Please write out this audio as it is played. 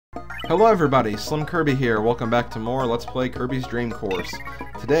Hello everybody, SlimKirby here. Welcome back to more Let's Play Kirby's Dream Course.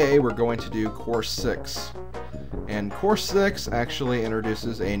 Today we're going to do Course 6. And Course 6 actually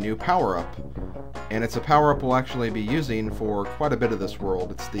introduces a new power-up. And it's a power-up we'll actually be using for quite a bit of this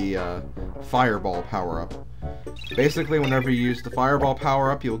world. It's the Fireball power-up. Basically, whenever you use the Fireball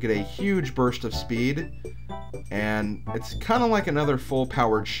power-up, you'll get a huge burst of speed. And it's kind of like another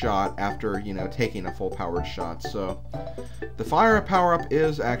full-powered shot after, you know, taking a full-powered shot. So the fire power-up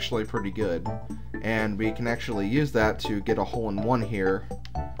is actually pretty good, and we can actually use that to get a hole-in-one here.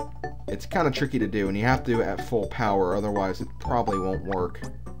 It's kind of tricky to do, and you have to do it at full power, otherwise it probably won't work.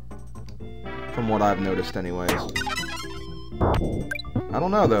 From what I've noticed anyways. I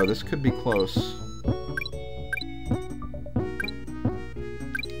don't know though, this could be close.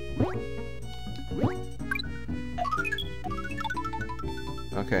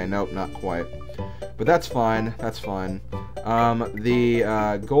 Okay, nope, not quite. But that's fine, that's fine.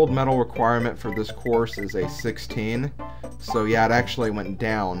 The gold medal requirement for this course is a 16. So yeah, it actually went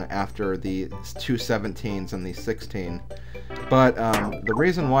down after the two 17s and the 16. But the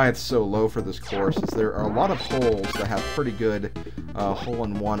reason why it's so low for this course is there are a lot of holes that have pretty good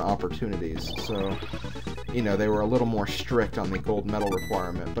hole-in-one opportunities. So, you know, they were a little more strict on the gold medal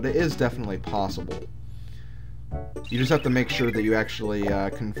requirement, but it is definitely possible. You just have to make sure that you actually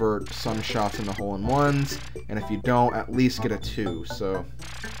convert some shots into hole-in-ones, and if you don't, at least get a 2. So,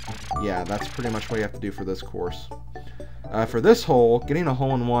 yeah, that's pretty much what you have to do for this course. For this hole, getting a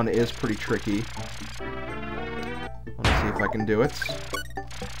hole-in-one is pretty tricky. Let's see if I can do it.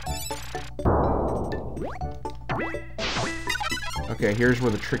 Okay, here's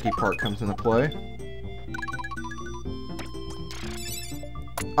where the tricky part comes into play.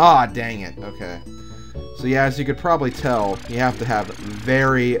 Ah, dang it. Okay. So yeah, as you could probably tell, you have to have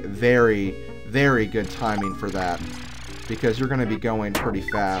very, very, very good timing for that. Because you're going to be going pretty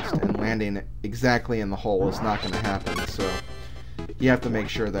fast, and landing exactly in the hole is not going to happen. So you have to make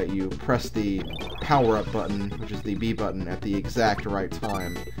sure that you press the power-up button, which is the B button, at the exact right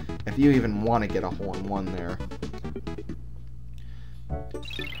time, if you even want to get a hole-in-one there.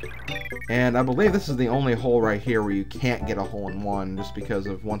 And I believe this is the only hole right here where you can't get a hole-in-one, just because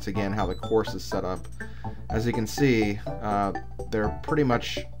of, once again, how the course is set up. As you can see, they're pretty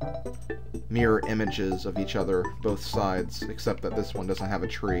much mirror images of each other, both sides, except that this one doesn't have a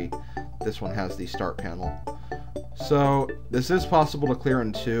tree. This one has the start panel. So, this is possible to clear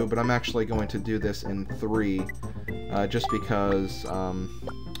in 2, but I'm actually going to do this in 3, just because I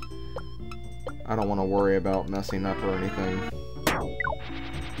don't want to worry about messing up or anything.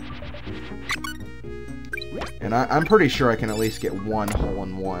 And I'm pretty sure I can at least get one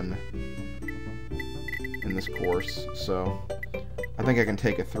hole-in-one in this course, so I think I can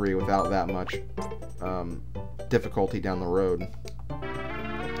take a 3 without that much difficulty down the road.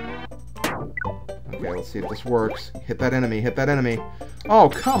 Okay, let's see if this works. Hit that enemy, hit that enemy. Oh,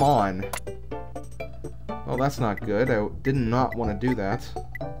 come on! Well, that's not good. I did not want to do that.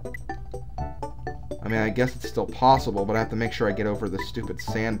 I mean, I guess it's still possible, but I have to make sure I get over this stupid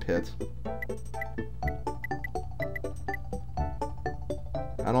sand pit.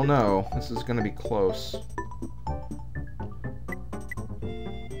 I don't know. This is going to be close.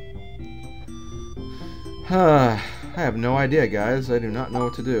 I have no idea, guys. I do not know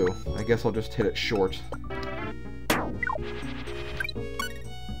what to do. I guess I'll just hit it short.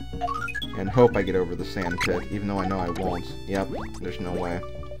 And hope I get over the sand pit, even though I know I won't. Yep, there's no way.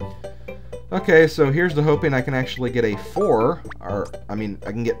 Okay, so here's the hoping I can actually get a 4. Or, I mean,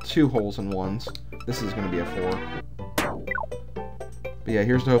 I can get 2 holes-in-ones. This is going to be a 4. But yeah,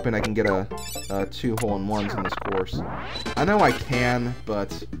 here's the hoping I can get a 2 hole-in-ones in this course. I know I can,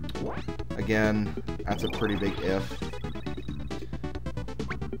 but again, that's a pretty big if.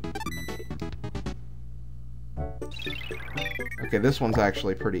 Okay, this one's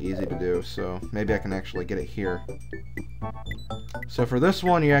actually pretty easy to do, so maybe I can actually get it here. So for this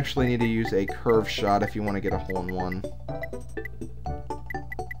one, you actually need to use a curve shot if you want to get a hole-in-one.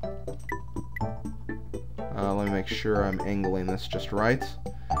 Let me make sure I'm angling this just right.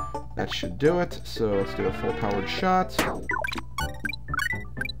 That should do it. So let's do a full-powered shot.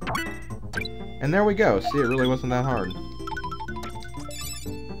 And there we go. See, it really wasn't that hard.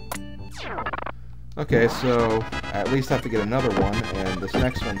 Okay, so I at least have to get another one, and this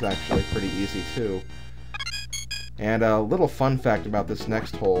next one's actually pretty easy too. And a little fun fact about this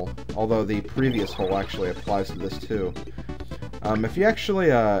next hole, although the previous hole actually applies to this too. If you actually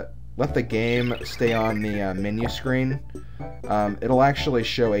let the game stay on the menu screen, it'll actually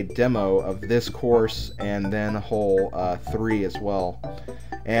show a demo of this course and then hole 3 as well.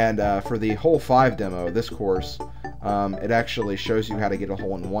 And for the hole 5 demo, this course, it actually shows you how to get a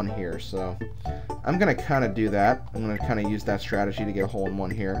hole-in-one here. So I'm going to kind of do that. I'm going to kind of use that strategy to get a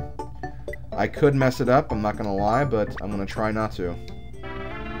hole-in-one here. I could mess it up, I'm not going to lie, but I'm going to try not to.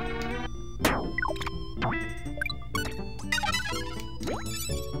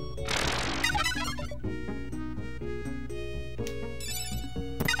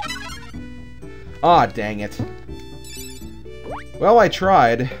 Ah, dang it. Well, I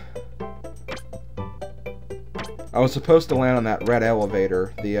tried. I was supposed to land on that red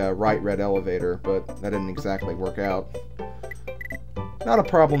elevator, the right red elevator, but that didn't exactly work out. Not a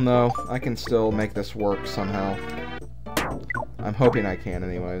problem, though. I can still make this work somehow. I'm hoping I can,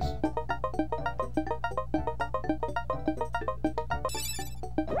 anyways.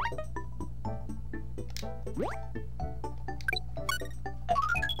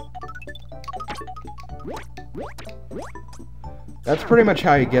 That's pretty much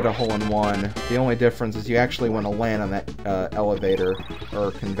how you get a hole-in-one. The only difference is you actually want to land on that elevator,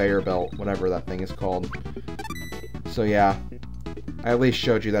 or conveyor belt, whatever that thing is called. So yeah, I at least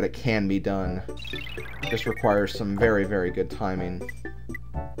showed you that it can be done. Just requires some very, very good timing.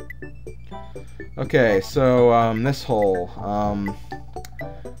 Okay, so this hole.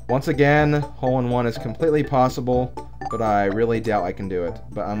 Once again, hole-in-one is completely possible, but I really doubt I can do it.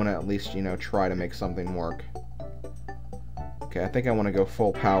 But I'm gonna at least, you know, try to make something work. Okay, I think I want to go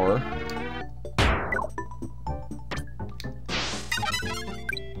full power.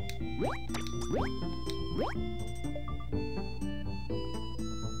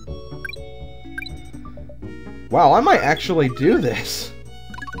 Wow, I might actually do this!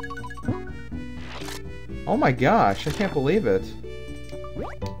 Oh my gosh, I can't believe it.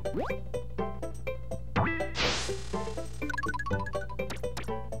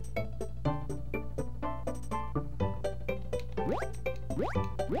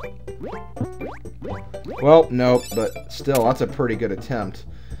 Well, nope, but still, that's a pretty good attempt.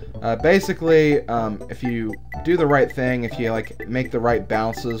 Basically, if you do the right thing, if you like make the right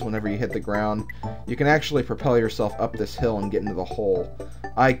bounces whenever you hit the ground, you can actually propel yourself up this hill and get into the hole.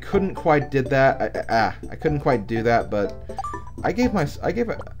 I couldn't quite did that. I couldn't quite do that, but I gave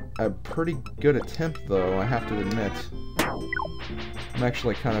a pretty good attempt, though. I have to admit. I'm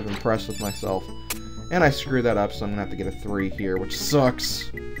actually kind of impressed with myself, and I screwed that up, so I'm gonna have to get a 3 here, which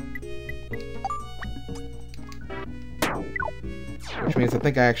sucks. Which means I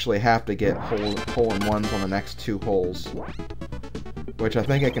think I actually have to get hole-in-ones on the next 2 holes. Which I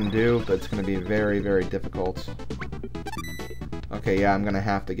think I can do, but it's going to be very, very difficult. Okay, yeah, I'm going to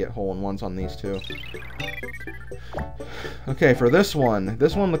have to get hole-in-ones on these 2. Okay, for this one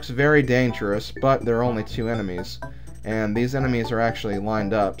looks very dangerous, but there are only 2 enemies. And these enemies are actually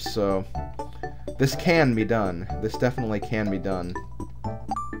lined up, so this can be done. This definitely can be done.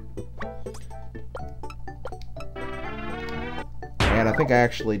 And I think I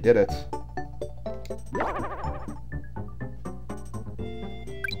actually did it.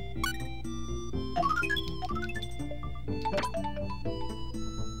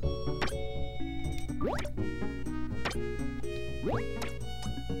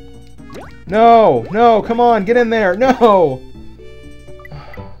 No! No! Come on! Get in there! No!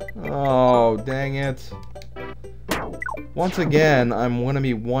 Oh, dang it. Once again, I'm gonna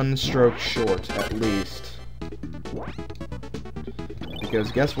be 1 stroke short, at least. Because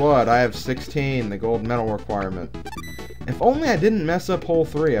guess what? I have 16, the gold medal requirement. If only I didn't mess up hole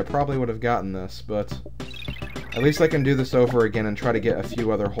 3, I probably would have gotten this, but at least I can do this over again and try to get a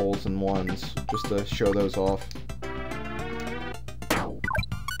few other holes-in-ones, just to show those off.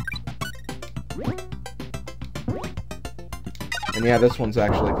 And yeah, this one's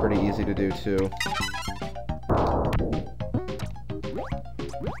actually pretty easy to do, too.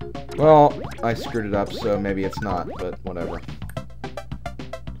 Well, I screwed it up, so maybe it's not, but whatever.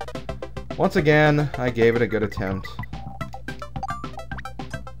 Once again, I gave it a good attempt.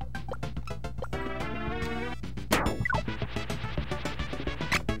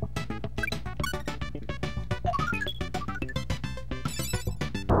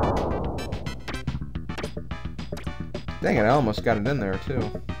 Dang it, I almost got it in there,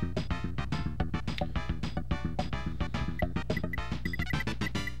 too.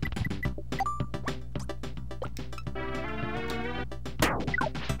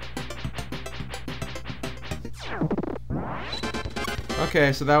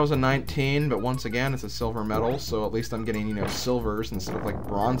 Okay, so that was a 19, but once again, it's a silver medal, so at least I'm getting, you know, silvers instead of, like,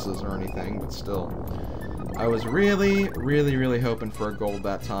 bronzes or anything, but still. I was really, really, really hoping for a gold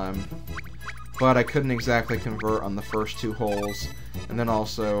that time. But I couldn't exactly convert on the first 2 holes, and then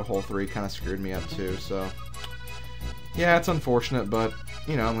also hole 3 kind of screwed me up too, so... Yeah, it's unfortunate, but,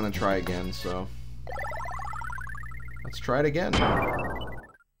 you know, I'm gonna try again, so... Let's try it again.